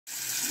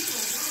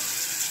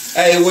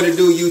Hey, what it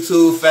do,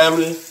 YouTube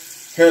family?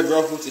 Hair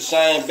growth with the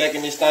shine, back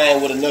in this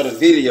thing with another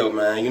video,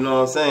 man. You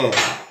know what I'm saying?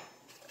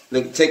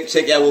 Look,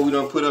 check out what we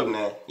done put up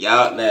now.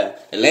 Y'all, now,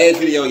 the last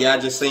video, y'all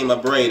just seen my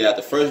braid out.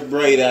 The first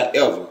braid out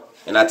ever.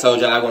 And I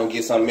told y'all I was going to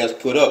get something else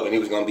put up. And it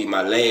was going to be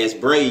my last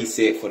braid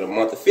set for the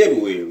month of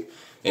February.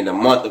 In the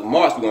month of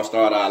March, we're going to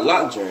start our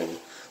lock journey.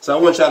 So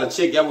I want y'all to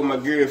check out what my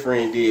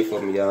girlfriend did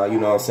for me, y'all. You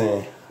know what I'm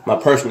saying? My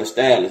personal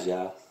stylist,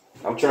 y'all.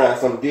 I'm trying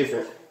something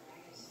different.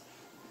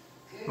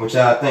 What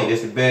y'all think?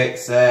 That's the back,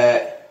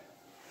 side,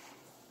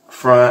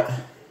 front.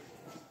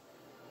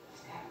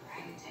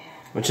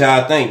 What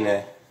y'all think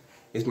now?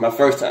 It's my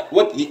first time.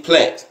 What the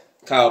plaits?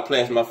 Called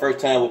plaits. My first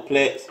time with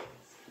plaits.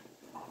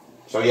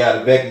 Show y'all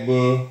the back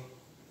again.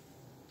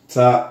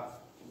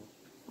 Top,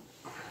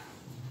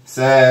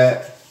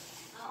 side,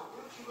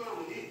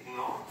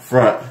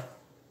 front.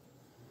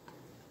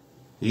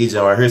 These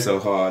jumps right here so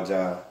hard,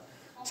 y'all.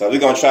 So we're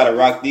gonna try to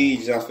rock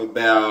these jumps for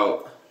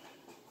about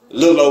a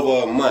little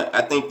over a month.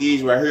 I think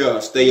these right here will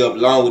stay up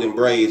longer than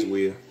braids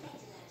will.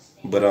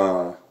 But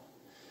I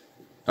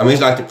mean,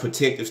 it's like the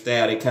protective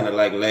style. They kind of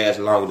like last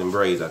longer than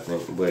braids, I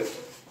think. But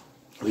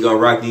we're gonna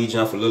rock these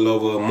jumps for a little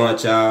over a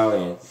month, y'all,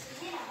 and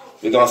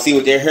we're gonna see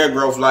what their hair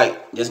growth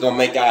like. That's gonna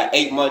make our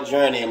 8-month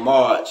journey in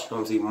March.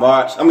 February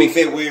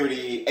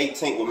the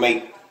 18th will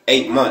make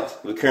 8 months.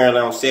 We're currently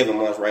on 7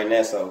 months right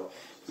now, so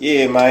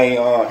yeah, man.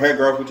 Hair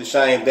growth with the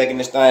shine, back in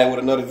this thing with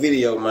another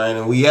video, man,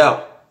 and we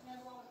out.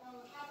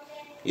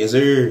 Yes,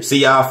 sir. See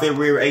y'all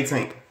February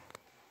 18th.